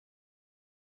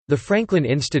The Franklin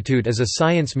Institute is a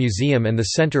science museum and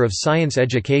the center of science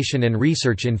education and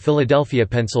research in Philadelphia,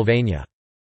 Pennsylvania.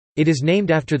 It is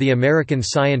named after the American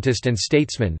scientist and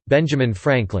statesman, Benjamin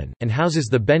Franklin, and houses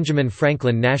the Benjamin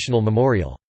Franklin National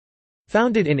Memorial.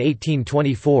 Founded in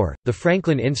 1824, the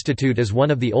Franklin Institute is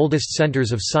one of the oldest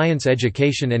centers of science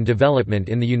education and development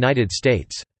in the United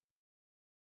States.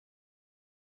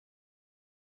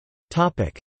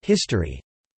 History.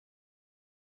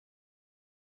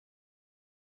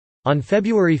 On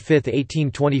February 5,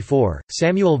 1824,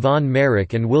 Samuel von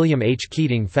Merrick and William H.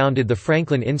 Keating founded the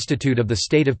Franklin Institute of the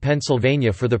state of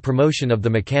Pennsylvania for the promotion of the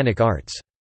mechanic arts.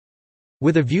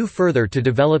 With a view further to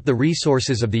develop the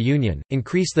resources of the Union,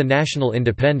 increase the national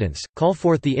independence, call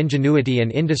forth the ingenuity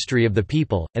and industry of the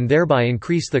people, and thereby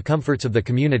increase the comforts of the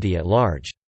community at large.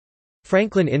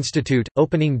 Franklin Institute,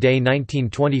 Opening Day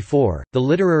 1924, The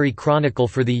Literary Chronicle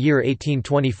for the year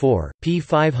 1824, p.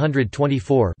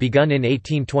 524 begun in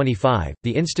 1825,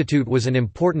 the Institute was an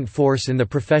important force in the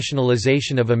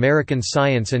professionalization of American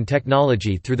science and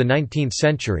technology through the 19th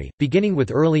century, beginning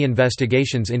with early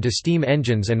investigations into steam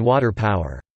engines and water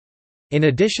power. In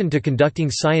addition to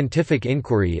conducting scientific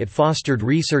inquiry, it fostered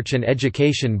research and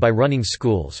education by running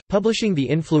schools, publishing the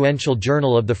influential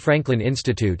Journal of the Franklin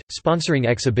Institute, sponsoring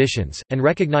exhibitions, and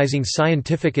recognizing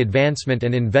scientific advancement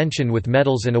and invention with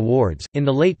medals and awards. In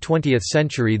the late 20th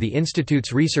century, the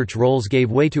Institute's research roles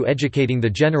gave way to educating the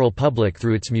general public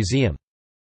through its museum.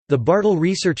 The Bartle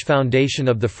Research Foundation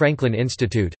of the Franklin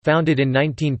Institute, founded in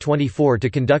 1924 to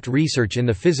conduct research in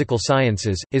the physical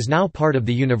sciences, is now part of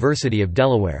the University of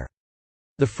Delaware.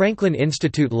 The Franklin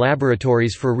Institute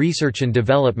laboratories for research and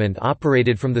development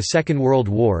operated from the Second World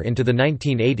War into the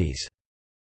 1980s.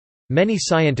 Many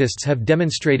scientists have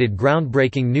demonstrated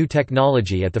groundbreaking new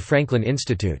technology at the Franklin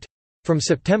Institute. From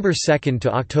September 2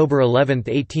 to October 11,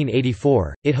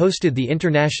 1884, it hosted the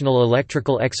International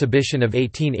Electrical Exhibition of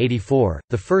 1884,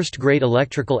 the first great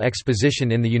electrical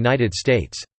exposition in the United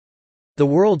States. The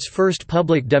world's first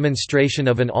public demonstration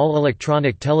of an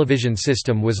all-electronic television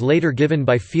system was later given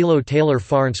by Philo Taylor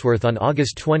Farnsworth on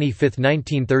August 25,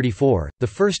 1934. The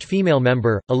first female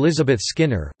member, Elizabeth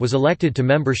Skinner, was elected to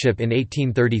membership in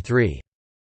 1833.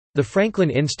 The Franklin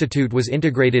Institute was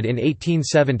integrated in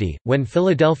 1870, when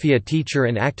Philadelphia teacher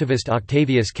and activist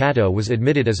Octavius Catto was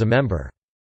admitted as a member.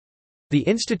 The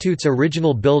Institute's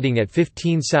original building at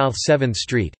 15 South 7th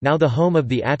Street, now the home of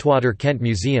the Atwater Kent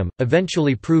Museum,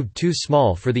 eventually proved too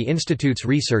small for the Institute's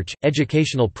research,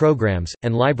 educational programs,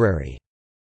 and library.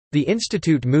 The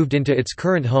Institute moved into its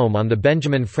current home on the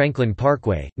Benjamin Franklin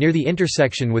Parkway, near the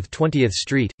intersection with 20th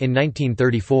Street, in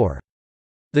 1934.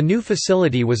 The new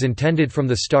facility was intended from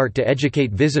the start to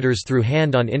educate visitors through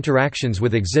hand-on interactions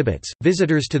with exhibits.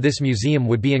 Visitors to this museum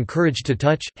would be encouraged to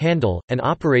touch, handle, and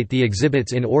operate the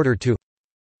exhibits in order to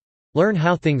learn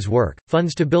how things work.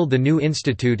 Funds to build the new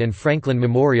institute and Franklin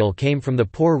Memorial came from the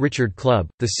Poor Richard Club,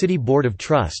 the City Board of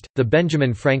Trust, the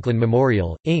Benjamin Franklin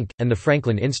Memorial, Inc., and the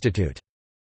Franklin Institute.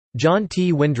 John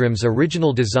T. Windrum's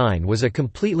original design was a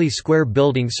completely square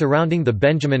building surrounding the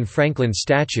Benjamin Franklin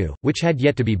statue, which had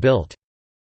yet to be built.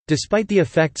 Despite the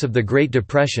effects of the Great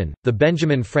Depression, the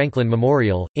Benjamin Franklin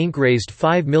Memorial, Inc. raised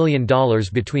 $5 million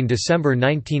between December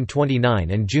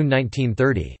 1929 and June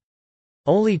 1930.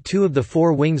 Only 2 of the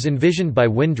 4 wings envisioned by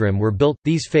Windrum were built.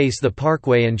 These face the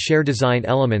parkway and share design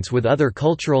elements with other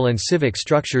cultural and civic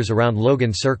structures around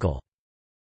Logan Circle.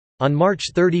 On March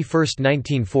 31,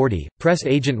 1940, press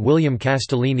agent William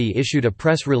Castellini issued a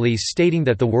press release stating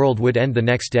that the world would end the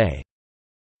next day.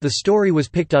 The story was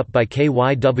picked up by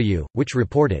KYW, which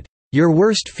reported, "Your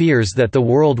worst fears that the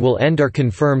world will end are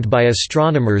confirmed by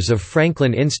astronomers of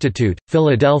Franklin Institute,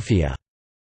 Philadelphia.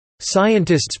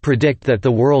 Scientists predict that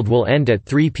the world will end at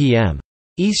 3 p.m.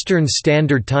 Eastern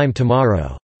Standard Time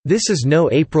tomorrow. This is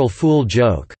no April Fool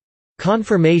joke.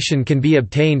 Confirmation can be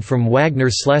obtained from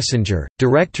Wagner Schlesinger,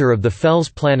 director of the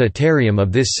Fels Planetarium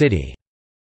of this city."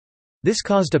 This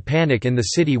caused a panic in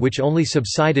the city which only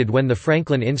subsided when the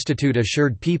Franklin Institute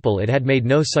assured people it had made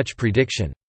no such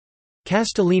prediction.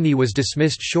 Castellini was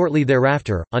dismissed shortly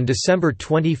thereafter. On December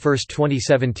 21,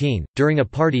 2017, during a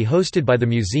party hosted by the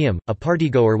museum, a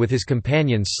partygoer with his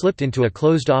companions slipped into a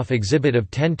closed-off exhibit of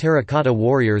 10 terracotta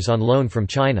warriors on loan from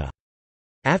China.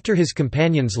 After his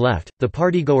companions left, the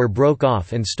partygoer broke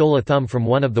off and stole a thumb from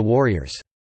one of the warriors.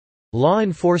 Law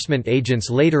enforcement agents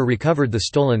later recovered the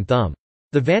stolen thumb.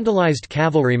 The vandalized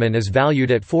cavalryman is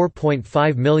valued at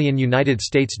 $4.5 million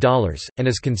and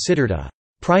is considered a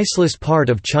priceless part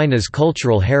of China's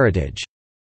cultural heritage.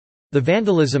 The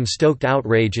vandalism stoked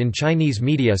outrage in Chinese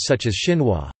media such as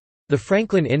Xinhua. The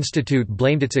Franklin Institute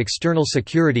blamed its external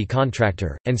security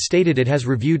contractor, and stated it has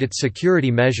reviewed its security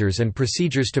measures and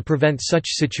procedures to prevent such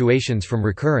situations from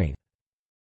recurring.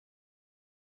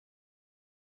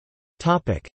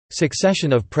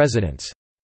 Succession of presidents.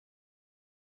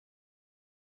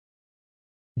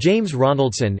 James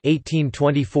Ronaldson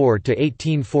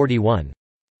 (1824–1841),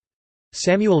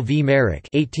 Samuel V. Merrick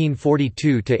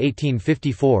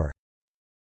 (1842–1854),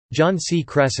 John C.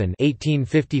 Cresson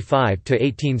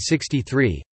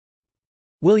 (1855–1863),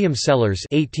 William Sellers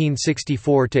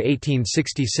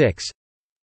 (1864–1866),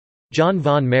 John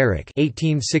von Merrick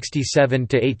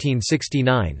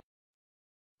 (1867–1869),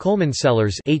 Coleman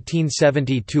Sellers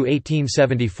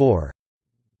 (1870–1874),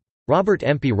 Robert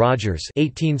Empey Rogers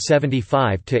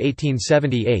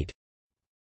 (1875–1878),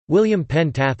 William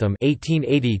Penn Tatham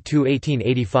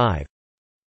 (1880–1885),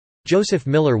 Joseph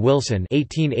Miller Wilson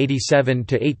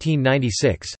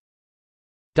 (1887–1896),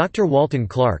 Dr. Walton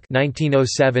Clark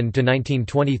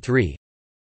 (1907–1923),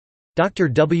 Dr.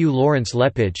 W. Lawrence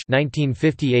Lepage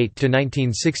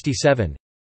 (1958–1967),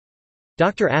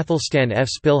 Dr. Athelstan F.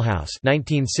 Spilhaus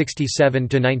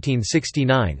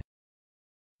 (1967–1969),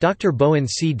 Dr. Bowen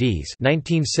C. Dees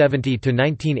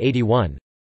 (1970–1981),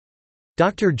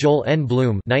 Dr. Joel N.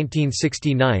 Bloom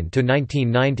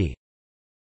 (1969–1990),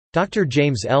 Dr.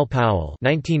 James L. Powell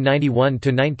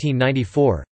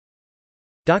 (1991–1994),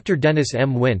 Dr. Dennis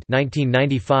M. Wint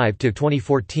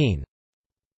 (1995–2014),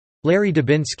 Larry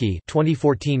Dubinsky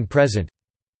 (2014–present).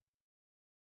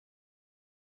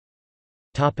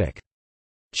 Topic: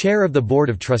 Chair of the Board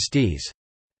of Trustees.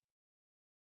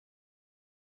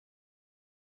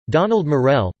 Donald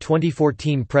Morell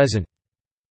 (2014–present).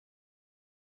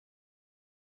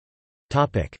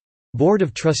 Topic: Board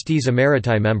of Trustees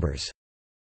Emeriti members.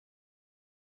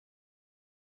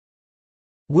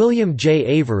 William J.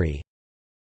 Avery,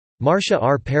 Marcia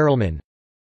R. Perelman,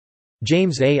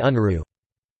 James A. Unruh.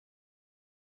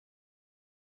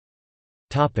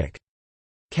 Topic: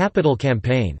 Capital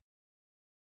Campaign.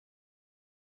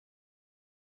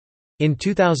 In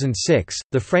 2006,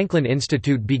 the Franklin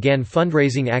Institute began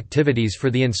fundraising activities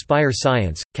for the Inspire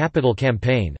Science Capital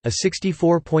Campaign, a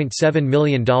 $64.7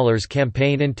 million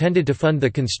campaign intended to fund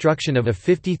the construction of a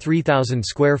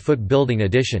 53,000-square-foot building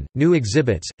addition, new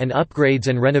exhibits, and upgrades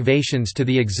and renovations to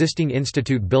the existing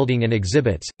Institute building and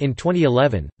exhibits. In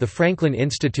 2011, the Franklin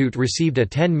Institute received a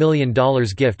 $10 million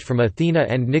gift from Athena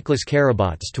and Nicholas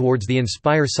Karabots towards the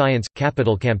Inspire Science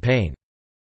Capital Campaign.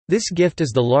 This gift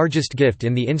is the largest gift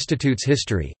in the Institute's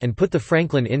history, and put the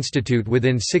Franklin Institute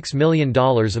within $6 million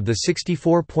of the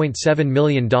 $64.7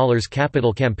 million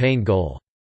capital campaign goal.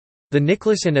 The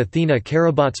Nicholas and Athena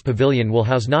Karabots Pavilion will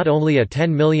house not only a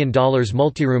 $10 million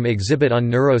multi-room exhibit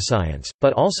on neuroscience,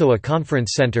 but also a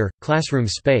conference center, classroom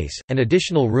space, and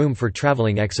additional room for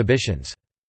traveling exhibitions.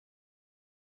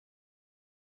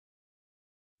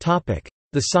 The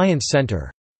Science Center.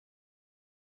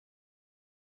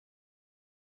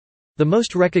 The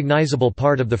most recognizable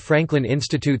part of the Franklin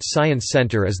Institute's Science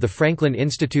Center is the Franklin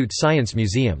Institute Science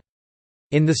Museum.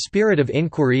 In the spirit of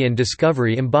inquiry and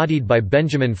discovery embodied by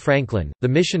Benjamin Franklin, the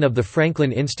mission of the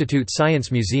Franklin Institute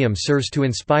Science Museum serves to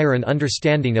inspire an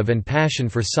understanding of and passion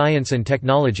for science and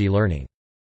technology learning.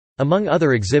 Among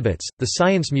other exhibits, the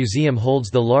Science Museum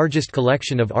holds the largest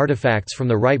collection of artifacts from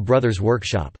the Wright brothers'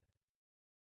 workshop.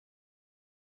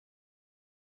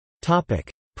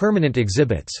 Permanent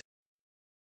exhibits.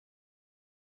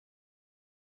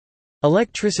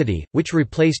 Electricity, which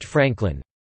replaced Franklin.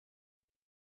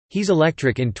 He's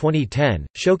Electric in 2010,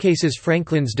 showcases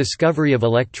Franklin's discovery of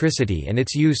electricity and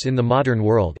its use in the modern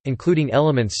world, including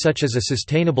elements such as a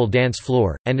sustainable dance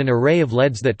floor, and an array of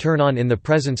LEDs that turn on in the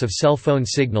presence of cell phone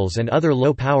signals and other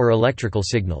low-power electrical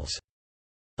signals.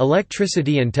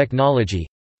 Electricity and Technology.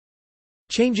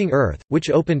 Changing Earth, which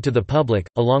opened to the public,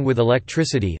 along with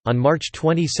Electricity, on March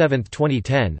 27,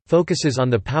 2010, focuses on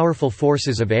the powerful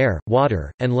forces of air,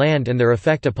 water, and land and their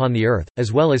effect upon the Earth,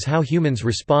 as well as how humans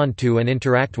respond to and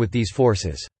interact with these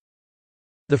forces.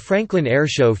 The Franklin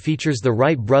Airshow features the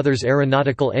Wright brothers'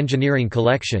 aeronautical engineering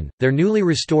collection, their newly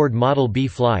restored Model B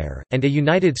Flyer, and a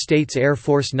United States Air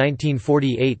Force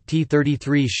 1948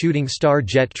 T-33 Shooting Star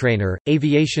jet trainer.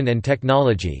 Aviation and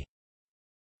Technology.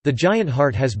 The Giant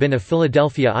Heart has been a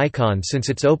Philadelphia icon since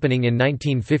its opening in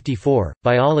 1954.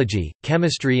 Biology,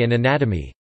 Chemistry and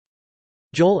Anatomy.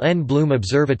 Joel N. Bloom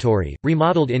Observatory,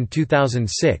 remodeled in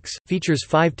 2006, features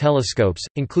 5 telescopes,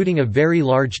 including a very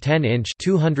large 10-inch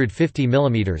 (250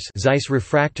 mm) Zeiss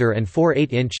refractor and 4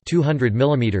 8-inch (200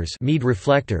 mm) Meade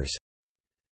reflectors.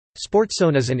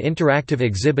 SportsZone is an interactive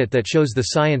exhibit that shows the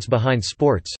science behind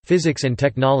sports, physics and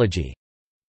technology.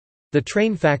 The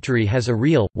train factory has a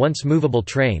real, once movable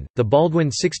train, the Baldwin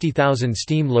 60,000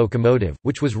 steam locomotive,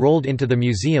 which was rolled into the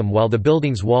museum while the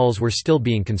building's walls were still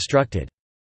being constructed.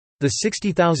 The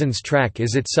 60,000s track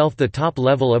is itself the top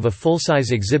level of a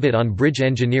full-size exhibit on bridge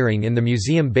engineering in the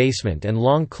museum basement and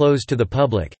long closed to the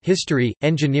public. History,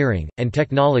 engineering, and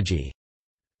technology.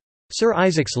 Sir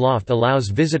Isaac's Loft allows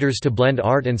visitors to blend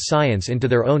art and science into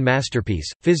their own masterpiece,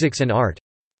 physics and art.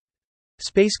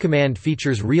 Space Command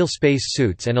features real space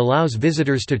suits and allows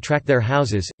visitors to track their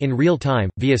houses, in real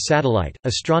time, via satellite,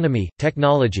 astronomy,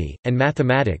 technology, and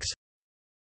mathematics.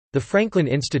 The Franklin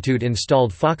Institute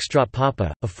installed Foxtrot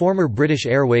Papa, a former British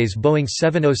Airways Boeing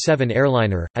 707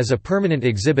 airliner, as a permanent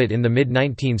exhibit in the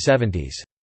mid-1970s.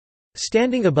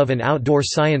 Standing above an outdoor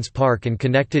science park and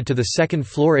connected to the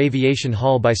second-floor aviation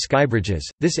hall by skybridges,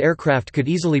 this aircraft could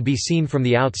easily be seen from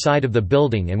the outside of the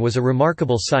building and was a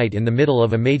remarkable sight in the middle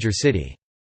of a major city.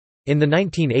 In the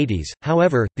 1980s,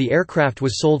 however, the aircraft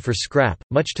was sold for scrap,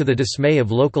 much to the dismay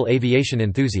of local aviation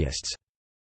enthusiasts.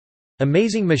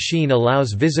 Amazing Machine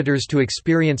allows visitors to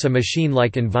experience a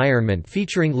machine-like environment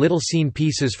featuring little-seen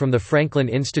pieces from the Franklin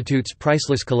Institute's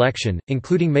priceless collection,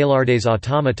 including Maillardet's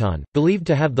automaton, believed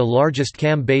to have the largest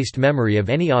cam-based memory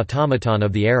of any automaton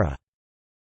of the era.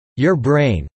 Your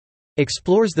Brain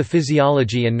explores the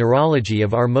physiology and neurology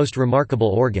of our most remarkable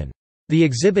organ. The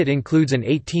exhibit includes an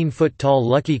 18-foot-tall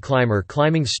Lucky Climber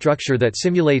climbing structure that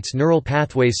simulates neural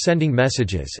pathways sending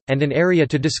messages, and an area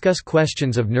to discuss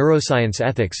questions of neuroscience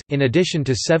ethics, in addition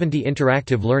to 70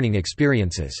 interactive learning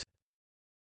experiences.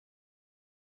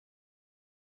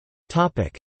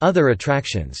 Other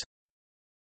attractions.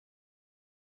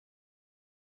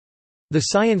 The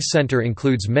Science Center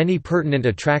includes many pertinent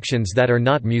attractions that are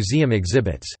not museum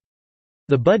exhibits.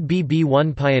 The Budd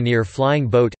BB-1 Pioneer flying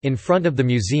boat, in front of the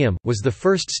museum, was the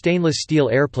first stainless steel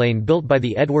airplane built by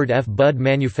the Edward F. Budd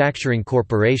Manufacturing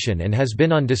Corporation and has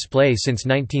been on display since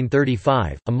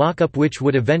 1935, a mock-up which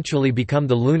would eventually become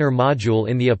the lunar module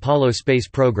in the Apollo space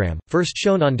program, first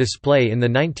shown on display in the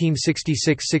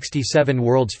 1966–67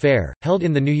 World's Fair, held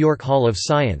in the New York Hall of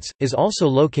Science, is also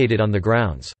located on the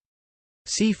grounds.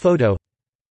 See photo.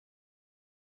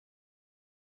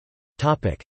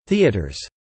 Theaters.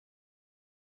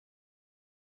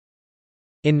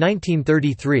 In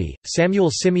 1933,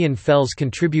 Samuel Simeon Fells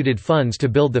contributed funds to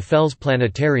build the Fells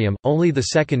Planetarium, only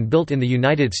the second built in the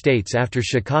United States after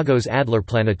Chicago's Adler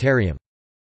Planetarium.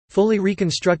 Fully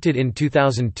reconstructed in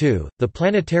 2002, the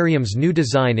planetarium's new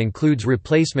design includes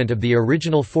replacement of the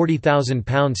original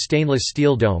 40,000-pound stainless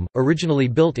steel dome, originally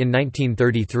built in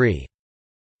 1933.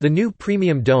 The new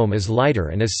premium dome is lighter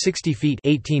and is 60 feet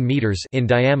 18 meters in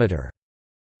diameter.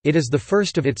 It is the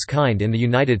first of its kind in the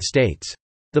United States.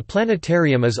 The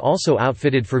planetarium is also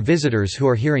outfitted for visitors who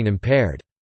are hearing impaired.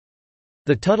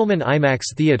 The Tuttleman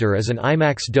IMAX Theater is an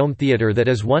IMAX dome theater that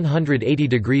is 180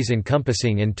 degrees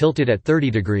encompassing and tilted at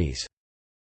 30 degrees.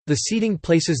 The seating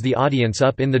places the audience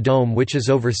up in the dome, which is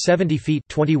over 70 feet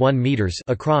 21 meters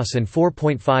across and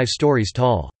 4.5 stories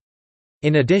tall.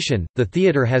 In addition, the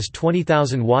theater has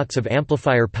 20,000 watts of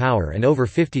amplifier power and over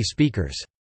 50 speakers.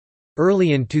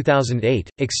 Early in 2008,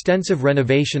 extensive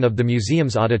renovation of the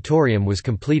museum's auditorium was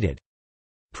completed.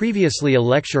 Previously a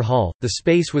lecture hall, the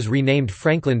space was renamed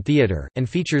Franklin Theater, and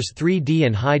features 3D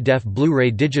and high-def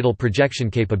Blu-ray digital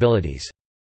projection capabilities.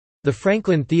 The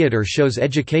Franklin Theater shows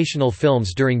educational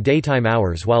films during daytime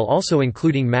hours while also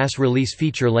including mass-release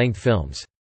feature-length films.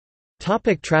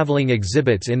 Traveling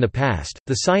exhibits. In the past,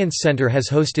 the Science Center has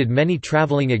hosted many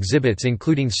traveling exhibits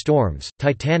including storms,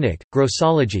 Titanic,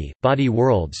 grossology, body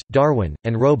worlds, Darwin,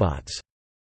 and robots.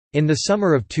 In the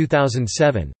summer of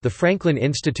 2007, the Franklin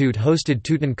Institute hosted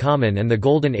Tutankhamun and the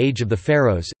Golden Age of the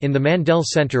Pharaohs, in the Mandel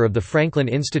Center of the Franklin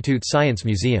Institute Science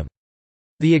Museum.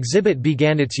 The exhibit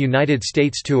began its United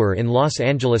States tour in Los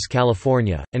Angeles,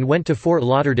 California, and went to Fort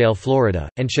Lauderdale, Florida,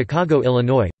 and Chicago,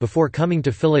 Illinois, before coming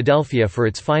to Philadelphia for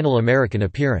its final American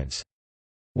appearance.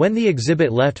 When the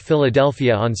exhibit left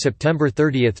Philadelphia on September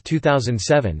 30,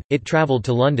 2007, it traveled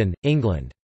to London,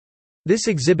 England. This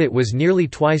exhibit was nearly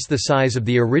twice the size of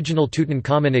the original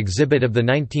Tutankhamun exhibit of the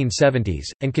 1970s,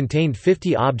 and contained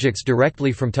 50 objects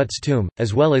directly from Tut's tomb,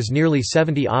 as well as nearly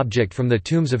 70 objects from the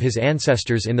tombs of his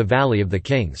ancestors in the Valley of the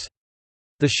Kings.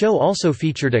 The show also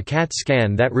featured a CAT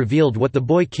scan that revealed what the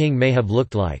boy king may have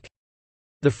looked like.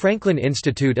 The Franklin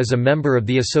Institute is a member of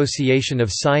the Association of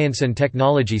Science and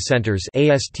Technology Centers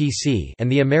 (ASTC)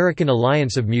 and the American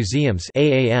Alliance of Museums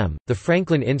 (AAM). The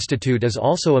Franklin Institute is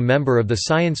also a member of the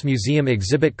Science Museum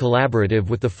Exhibit Collaborative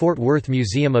with the Fort Worth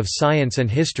Museum of Science and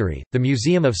History, the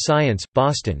Museum of Science,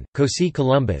 Boston, COSI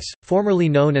Columbus, formerly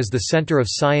known as the Center of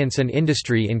Science and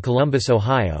Industry in Columbus,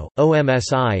 Ohio,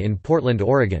 OMSI in Portland,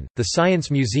 Oregon, the Science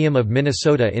Museum of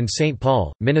Minnesota in St.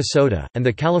 Paul, Minnesota, and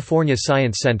the California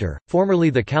Science Center,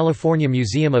 formerly the California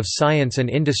Museum of Science and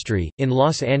Industry, in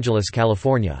Los Angeles,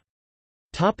 California.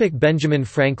 Benjamin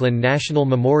Franklin National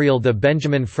Memorial. The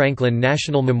Benjamin Franklin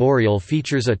National Memorial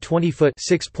features a 20-foot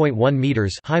 (6.1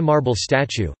 meters) high marble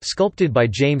statue, sculpted by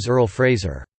James Earl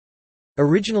Fraser.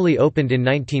 Originally opened in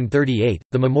 1938,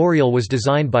 the memorial was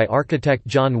designed by architect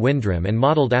John Wyndham and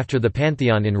modeled after the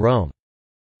Pantheon in Rome.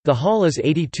 The hall is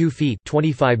 82 feet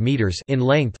 (25 meters) in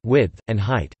length, width, and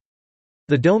height.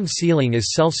 The dome ceiling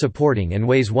is self-supporting and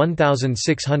weighs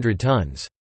 1,600 tons.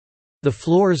 The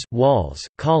floors, walls,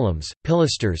 columns,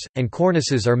 pilasters, and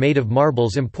cornices are made of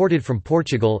marbles imported from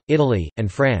Portugal, Italy, and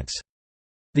France.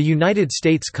 The United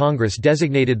States Congress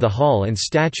designated the hall and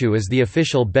statue as the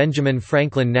official Benjamin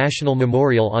Franklin National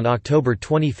Memorial on October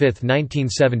 25,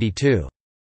 1972.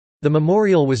 The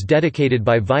memorial was dedicated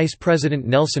by Vice President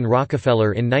Nelson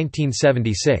Rockefeller in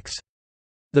 1976.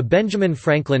 The Benjamin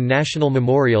Franklin National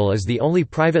Memorial is the only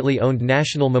privately owned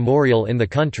national memorial in the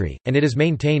country, and it is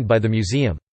maintained by the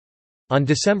museum. On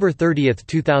December 30,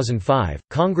 2005,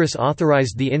 Congress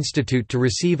authorized the Institute to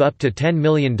receive up to $10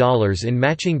 million in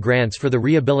matching grants for the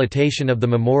rehabilitation of the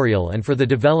memorial and for the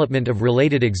development of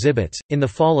related exhibits. In the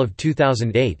fall of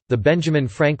 2008, the Benjamin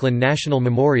Franklin National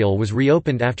Memorial was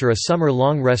reopened after a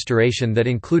summer-long restoration that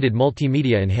included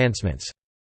multimedia enhancements.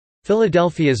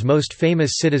 Philadelphia's most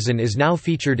famous citizen is now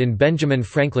featured in Benjamin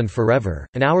Franklin Forever,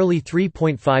 an hourly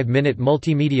 3.5-minute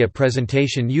multimedia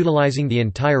presentation utilizing the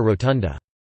entire rotunda.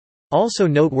 Also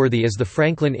noteworthy is the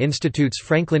Franklin Institute's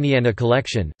Frankliniana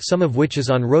collection, some of which is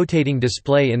on rotating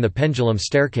display in the pendulum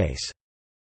staircase.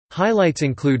 Highlights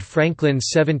include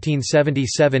Franklin's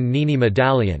 1777 Nini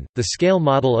medallion, the scale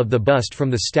model of the bust from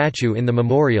the statue in the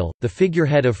memorial, the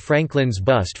figurehead of Franklin's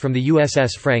bust from the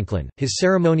USS Franklin, his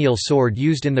ceremonial sword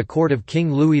used in the court of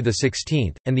King Louis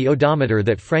XVI, and the odometer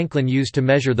that Franklin used to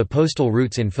measure the postal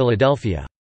routes in Philadelphia.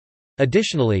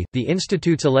 Additionally, the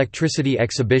Institute's electricity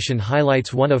exhibition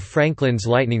highlights one of Franklin's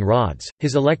lightning rods,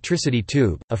 his electricity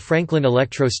tube, a Franklin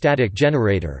electrostatic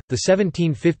generator, the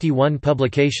 1751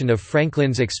 publication of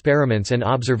Franklin's experiments and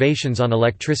observations on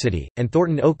electricity, and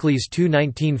Thornton Oakley's two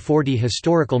 1940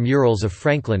 historical murals of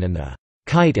Franklin and the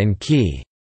 "kite and key"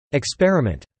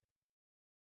 experiment.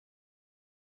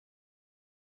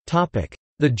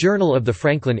 The Journal of the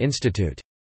Franklin Institute.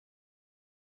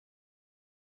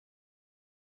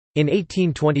 In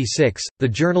 1826, the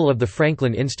Journal of the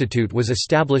Franklin Institute was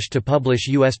established to publish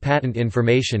U.S. patent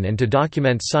information and to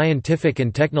document scientific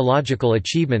and technological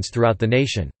achievements throughout the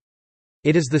nation.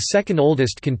 It is the second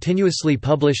oldest continuously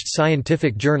published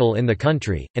scientific journal in the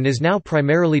country, and is now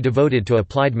primarily devoted to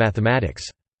applied mathematics.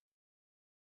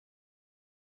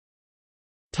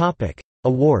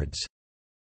 Awards.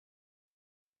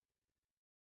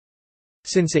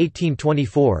 Since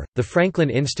 1824, the Franklin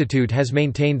Institute has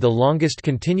maintained the longest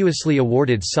continuously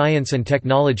awarded science and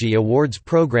technology awards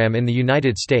program in the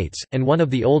United States, and one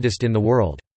of the oldest in the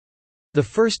world. The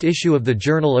first issue of the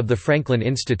Journal of the Franklin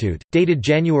Institute, dated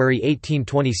January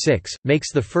 1826,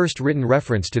 makes the first written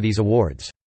reference to these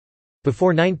awards.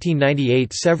 Before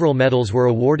 1998, several medals were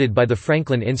awarded by the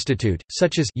Franklin Institute,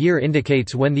 such as year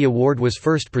indicates when the award was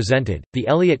first presented, the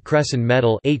Elliott Cresson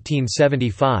Medal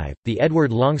 1875, the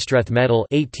Edward Longstreth Medal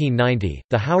 1890,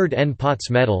 the Howard N. Potts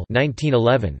Medal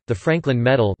 1911, the Franklin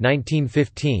Medal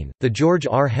 1915, the George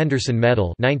R. Henderson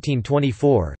Medal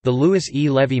 1924, the Lewis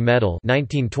E. Levy Medal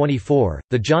 1924,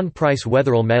 the John Price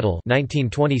Wetherill Medal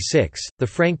 1926, the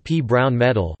Frank P. Brown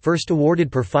Medal, first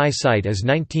awarded per Phi Site as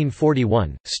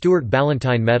 1941, Stuart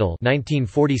Ballantine Medal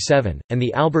 1947, and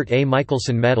the Albert A.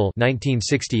 Michelson Medal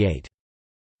 1968.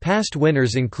 Past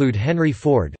winners include Henry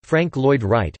Ford, Frank Lloyd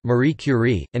Wright, Marie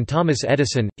Curie, and Thomas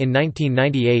Edison. In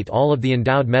 1998, all of the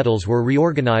endowed medals were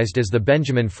reorganized as the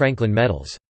Benjamin Franklin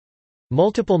Medals.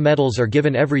 Multiple medals are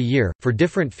given every year, for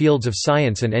different fields of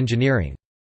science and engineering.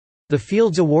 The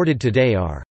fields awarded today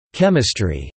are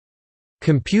chemistry,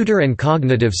 computer and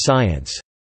cognitive science,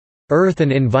 earth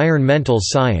and environmental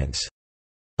science,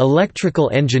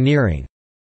 electrical engineering,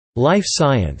 life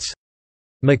science,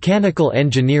 mechanical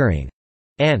engineering,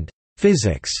 and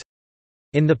physics.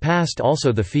 In the past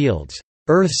also the fields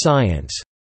earth science,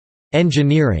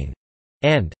 engineering,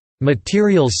 and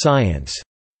materials science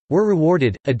were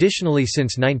rewarded. Additionally,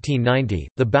 since 1990,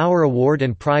 the Bauer Award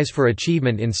and Prize for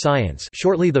Achievement in Science,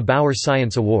 shortly the Bauer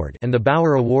Science Award, and the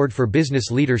Bauer Award for Business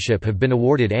Leadership have been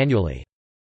awarded annually.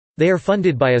 They are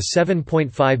funded by a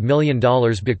 $7.5 million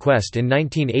bequest in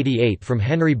 1988 from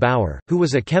Henry Bauer, who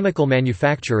was a chemical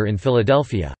manufacturer in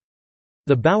Philadelphia.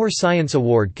 The Bauer Science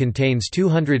Award contains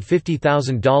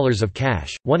 $250,000 of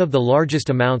cash, one of the largest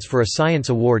amounts for a science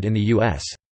award in the U.S.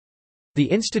 The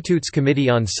Institute's Committee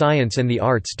on Science and the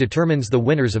Arts determines the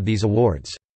winners of these awards.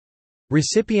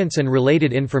 Recipients and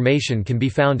related information can be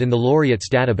found in the laureates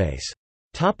database.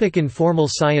 Informal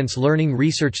science learning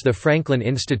research. The Franklin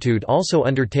Institute also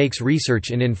undertakes research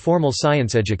in informal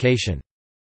science education.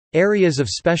 Areas of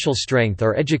special strength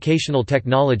are educational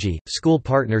technology, school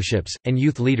partnerships, and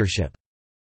youth leadership.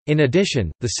 In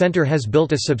addition, the center has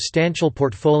built a substantial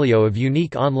portfolio of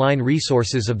unique online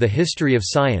resources of the history of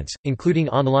science, including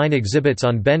online exhibits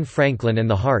on Ben Franklin and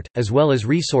the Heart, as well as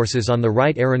resources on the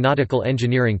Wright Aeronautical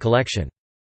Engineering Collection.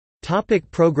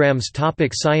 Programs.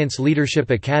 Science Leadership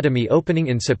Academy. Opening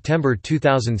in September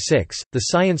 2006, the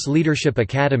Science Leadership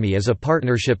Academy is a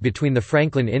partnership between the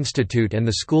Franklin Institute and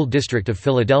the School District of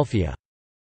Philadelphia.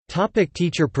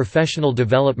 Teacher professional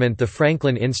development. The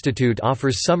Franklin Institute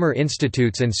offers summer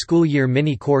institutes and school year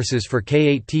mini-courses for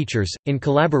K-8 teachers, in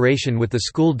collaboration with the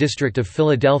School District of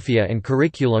Philadelphia and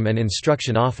Curriculum and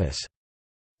Instruction Office.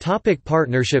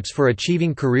 Partnerships for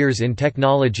Achieving Careers in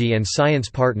Technology and Science.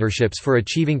 Partnerships for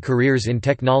Achieving Careers in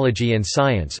Technology and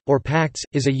Science, or PACTS,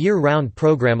 is a year-round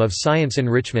program of science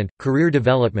enrichment, career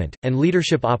development, and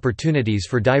leadership opportunities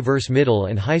for diverse middle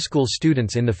and high school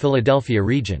students in the Philadelphia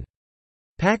region.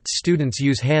 PACTS students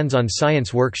use hands-on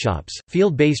science workshops,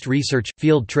 field-based research,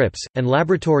 field trips, and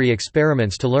laboratory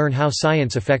experiments to learn how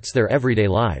science affects their everyday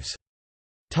lives.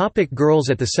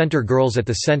 Girls at the Center. Girls at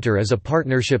the Center is a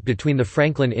partnership between the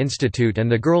Franklin Institute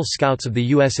and the Girl Scouts of the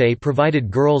USA.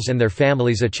 Provided girls and their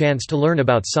families a chance to learn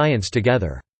about science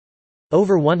together.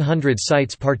 Over 100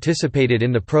 sites participated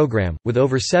in the program, with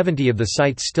over 70 of the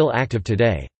sites still active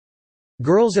today.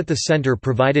 Girls at the Center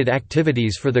provided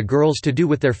activities for the girls to do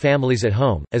with their families at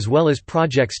home, as well as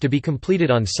projects to be completed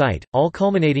on site, all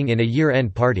culminating in a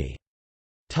year-end party.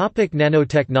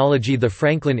 Nanotechnology. The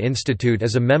Franklin Institute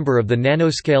is a member of the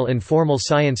Nanoscale Informal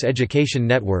Science Education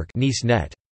Network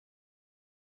 (NISNet).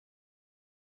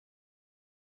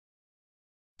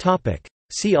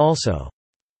 See also: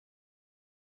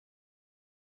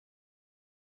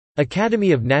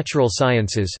 Academy of Natural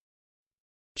Sciences,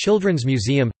 Children's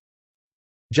Museum,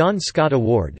 John Scott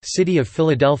Award, City of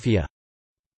Philadelphia,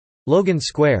 Logan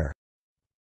Square,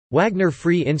 Wagner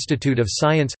Free Institute of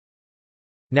Science,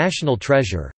 National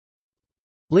Treasure.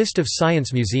 List of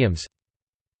science museums.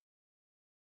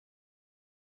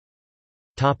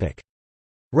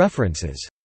 References.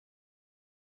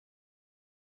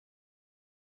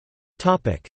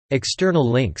 External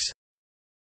links.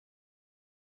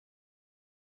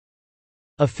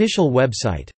 Official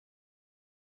website.